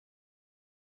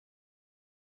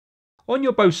On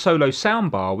your Bose Solo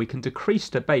soundbar, we can decrease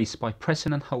the bass by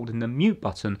pressing and holding the mute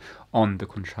button on the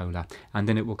controller, and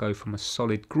then it will go from a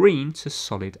solid green to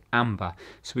solid amber.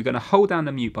 So we're going to hold down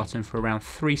the mute button for around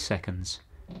 3 seconds.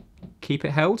 Keep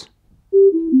it held.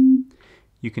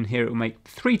 You can hear it will make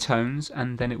 3 tones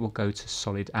and then it will go to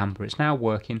solid amber. It's now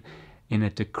working in a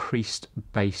decreased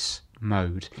bass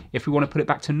mode. If we want to put it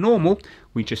back to normal,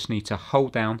 we just need to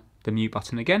hold down the mute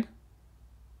button again,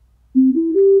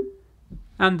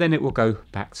 and then it will go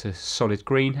back to solid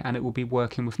green and it will be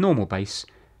working with normal bass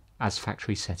as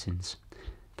factory settings.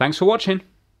 Thanks for watching.